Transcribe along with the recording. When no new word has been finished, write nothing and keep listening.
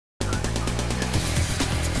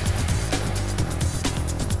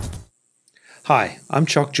Hi, I'm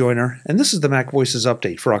Chuck Joyner, and this is the MacVoices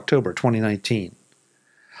update for October 2019.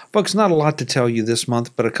 Folks, not a lot to tell you this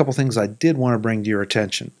month, but a couple things I did want to bring to your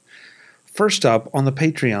attention. First up, on the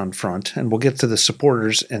Patreon front, and we'll get to the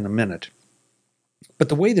supporters in a minute. But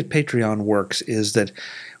the way that Patreon works is that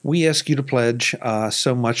we ask you to pledge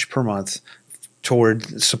so much per month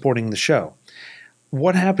toward supporting the show.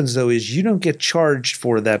 What happens, though, is you don't get charged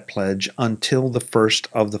for that pledge until the first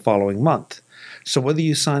of the following month. So whether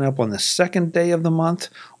you sign up on the second day of the month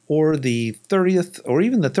or the 30th or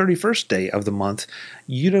even the 31st day of the month,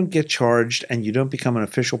 you don't get charged and you don't become an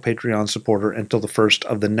official Patreon supporter until the first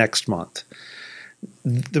of the next month.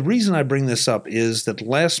 The reason I bring this up is that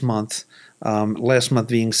last month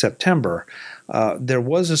being September, there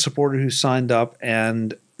was a supporter who signed up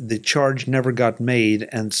and the charge never got made,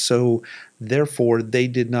 and so therefore they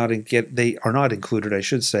are not included, I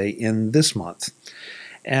should say, in this month.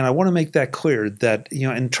 And I want to make that clear that,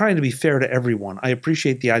 and trying to be fair to everyone, I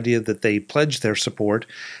appreciate the idea that they pledged their support.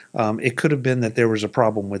 It could have been that there was a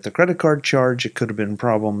problem with the credit card charge. It could have been a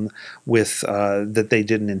problem with that they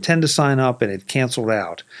didn't intend to sign up and it canceled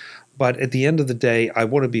out. But at the end of the day, I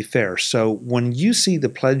want to be fair. So when you see the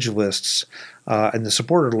pledge lists and the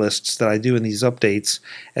supporter lists that I do in these updates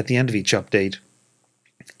at the end of each update,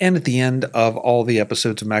 and at the end of all the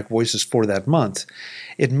episodes of MacVoices for that month,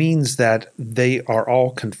 it means that they are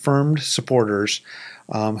all confirmed supporters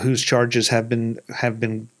whose charges have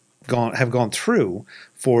gone through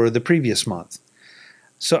for the previous month.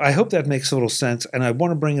 So I hope that makes a little sense, and I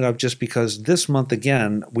want to bring it up just because this month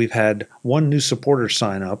again we've had one new supporter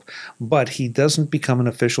sign up, but he doesn't become an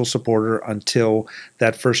official supporter until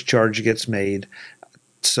that first charge gets made.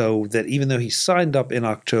 So that even though he signed up in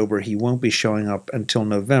October, he won't be showing up until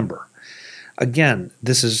November. Again,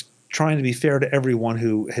 this is trying to be fair to everyone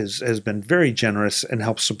who has been very generous and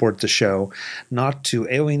helped support the show, not to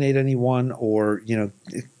alienate anyone or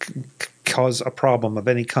cause a problem of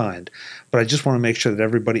any kind. But I just want to make sure that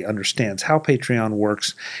everybody understands how Patreon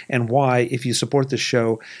works and why, if you support the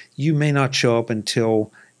show, you may not show up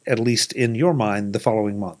until, at least in your mind, the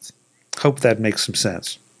following month. Hope that makes some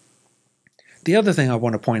sense. The other thing I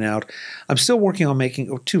want to point out, I'm still working on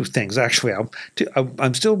making two things, actually.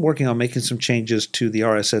 I'm still working on making some changes to the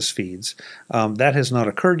RSS feeds. That has not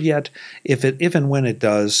occurred yet. If and when it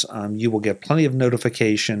does, you will get plenty of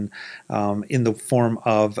notification in the form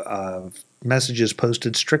of messages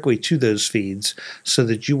posted strictly to those feeds so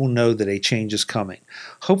that you will know that a change is coming.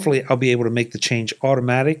 Hopefully, I'll be able to make the change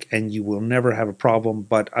automatic and you will never have a problem,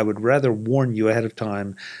 but I would rather warn you ahead of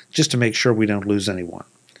time just to make sure we don't lose anyone.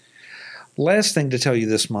 Last thing to tell you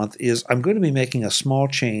this month is I'm going to be making a small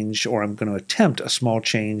change, or I'm going to attempt a small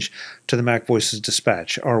change to the MacVoices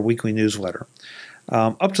Dispatch, our weekly newsletter.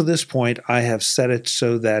 Up to this point, I have set it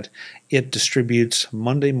so that it distributes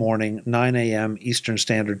Monday morning, 9 a.m. Eastern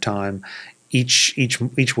Standard Time each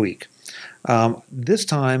week. This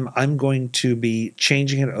time, I'm going to be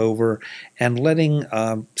changing it over and letting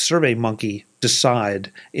SurveyMonkey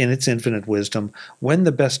decide in its infinite wisdom when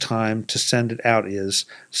the best time to send it out is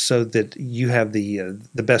so that you have the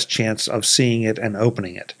best chance of seeing it and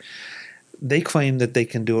opening it. They claim that they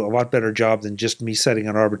can do a lot better job than just me setting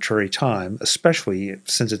an arbitrary time, especially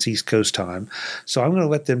since it's East Coast time. So I'm going to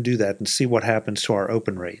let them do that and see what happens to our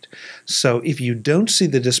open rate. So if you don't see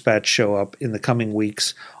the dispatch show up in the coming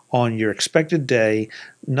weeks on your expected day,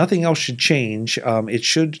 nothing else should change. It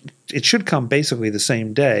should come basically the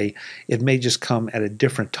same day. It may just come at a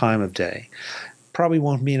different time of day. Probably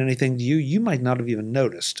won't mean anything to you. You might not have even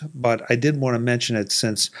noticed, but I did want to mention it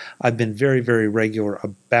since I've been very, very regular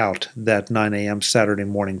about that 9 a.m. Saturday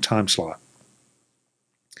morning time slot.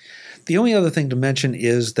 The only other thing to mention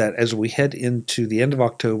is that as we head into the end of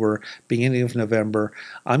October, beginning of November,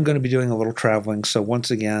 I'm going to be doing a little traveling. So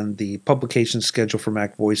once again, the publication schedule for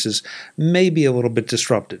MacVoices may be a little bit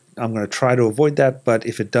disrupted. I'm going to try to avoid that, but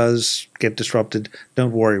if it does get disrupted,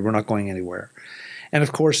 don't worry, we're not going anywhere. And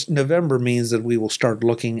of course, November means that we will start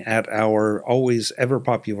looking at our always ever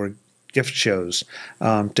popular gift shows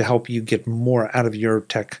to help you get more out of your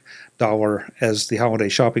tech dollar as the holiday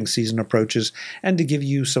shopping season approaches, and to give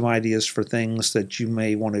you some ideas for things that you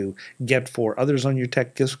may want to get for others on your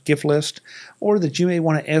tech gift list, or that you may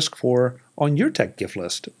want to ask for on your tech gift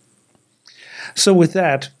list. So with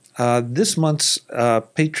that, this month's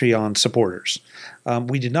Patreon supporters.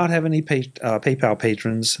 We did not have any PayPal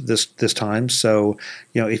patrons this time, so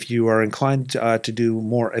if you are inclined to do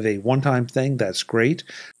more of a one-time thing, that's great.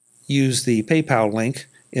 Use the PayPal link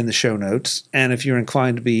in the show notes, and if you're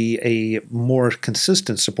inclined to be a more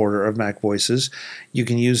consistent supporter of MacVoices, you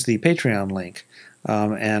can use the Patreon link.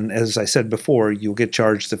 And as I said before, you'll get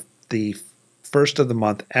charged the first of the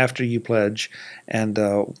month after you pledge, and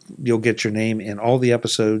you'll get your name in all the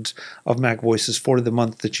episodes of Mac Voices for the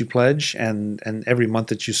month that you pledge and every month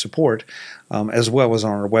that you support, as well as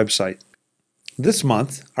on our website. This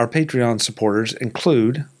month, our Patreon supporters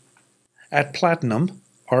include at Platinum,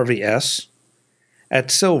 RVS, at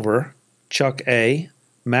Silver, Chuck A.,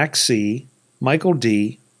 Mac C., Michael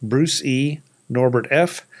D., Bruce E., Norbert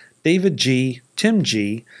F., David G., Tim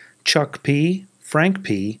G., Chuck P., Frank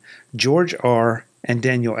P., George R., and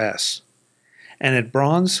Daniel S. And at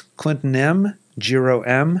Bronze, Clinton M., Giro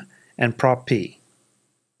M., and Prop P.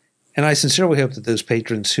 And I sincerely hope that those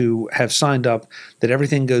patrons who have signed up, that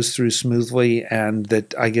everything goes through smoothly and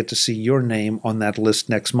that I get to see your name on that list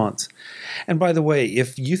next month. And by the way,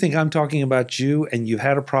 if you think I'm talking about you and you've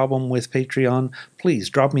had a problem with Patreon, please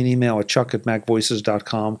drop me an email at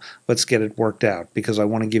chuck@macvoices.com. Let's get it worked out, because I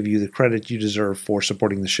want to give you the credit you deserve for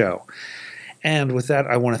supporting the show. And with that,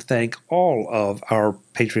 I want to thank all of our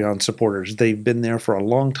Patreon supporters. They've been there for a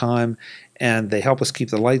long time, and they help us keep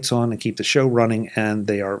the lights on and keep the show running, and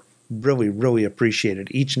they are really, really appreciated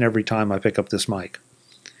each and every time I pick up this mic.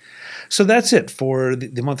 So that's it for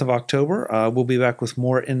the month of October. We'll be back with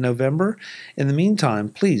more in November. In the meantime,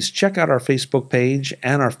 please check out our Facebook page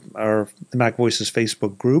and our Mac Voices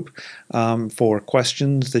Facebook group for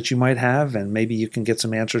questions that you might have, and maybe you can get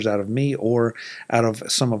some answers out of me or out of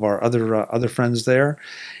some of our other friends there.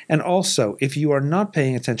 And also, if you are not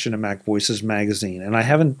paying attention to Mac Voices magazine, and I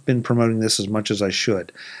haven't been promoting this as much as I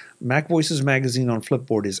should, Mac Voices magazine on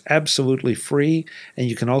Flipboard is absolutely free, and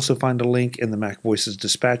you can also find a link in the Mac Voices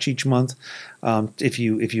Dispatch each month. If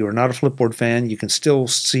you are not a Flipboard fan, you can still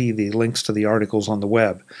see the links to the articles on the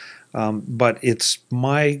web. But it's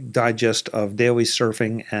my digest of daily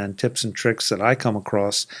surfing and tips and tricks that I come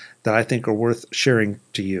across that I think are worth sharing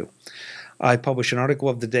to you. I publish an article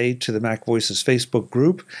of the day to the Mac Voices Facebook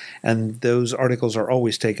group, and those articles are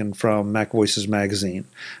always taken from Mac Voices magazine.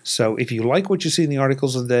 So if you like what you see in the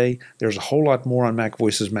articles of the day, there's a whole lot more on Mac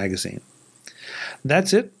Voices magazine.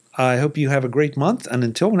 That's it. I hope you have a great month, and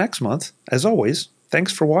until next month, as always,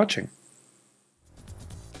 thanks for watching.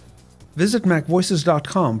 Visit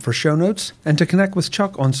MacVoices.com for show notes and to connect with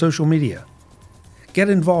Chuck on social media. Get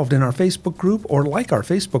involved in our Facebook group or like our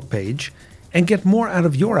Facebook page, and get more out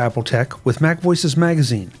of your Apple tech with Mac Voices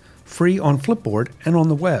magazine, free on Flipboard and on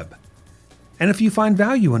the web. And if you find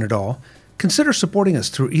value in it all, consider supporting us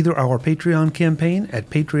through either our Patreon campaign at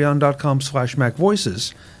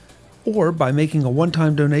patreon.com/MacVoices or by making a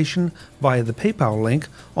one-time donation via the PayPal link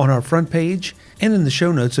on our front page and in the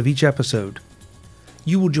show notes of each episode.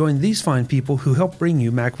 You will join these fine people who help bring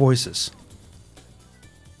you Mac Voices.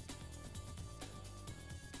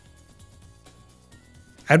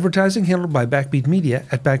 Advertising handled by Backbeat Media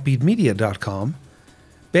at backbeatmedia.com.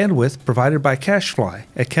 Bandwidth provided by CacheFly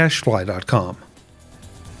at cachefly.com.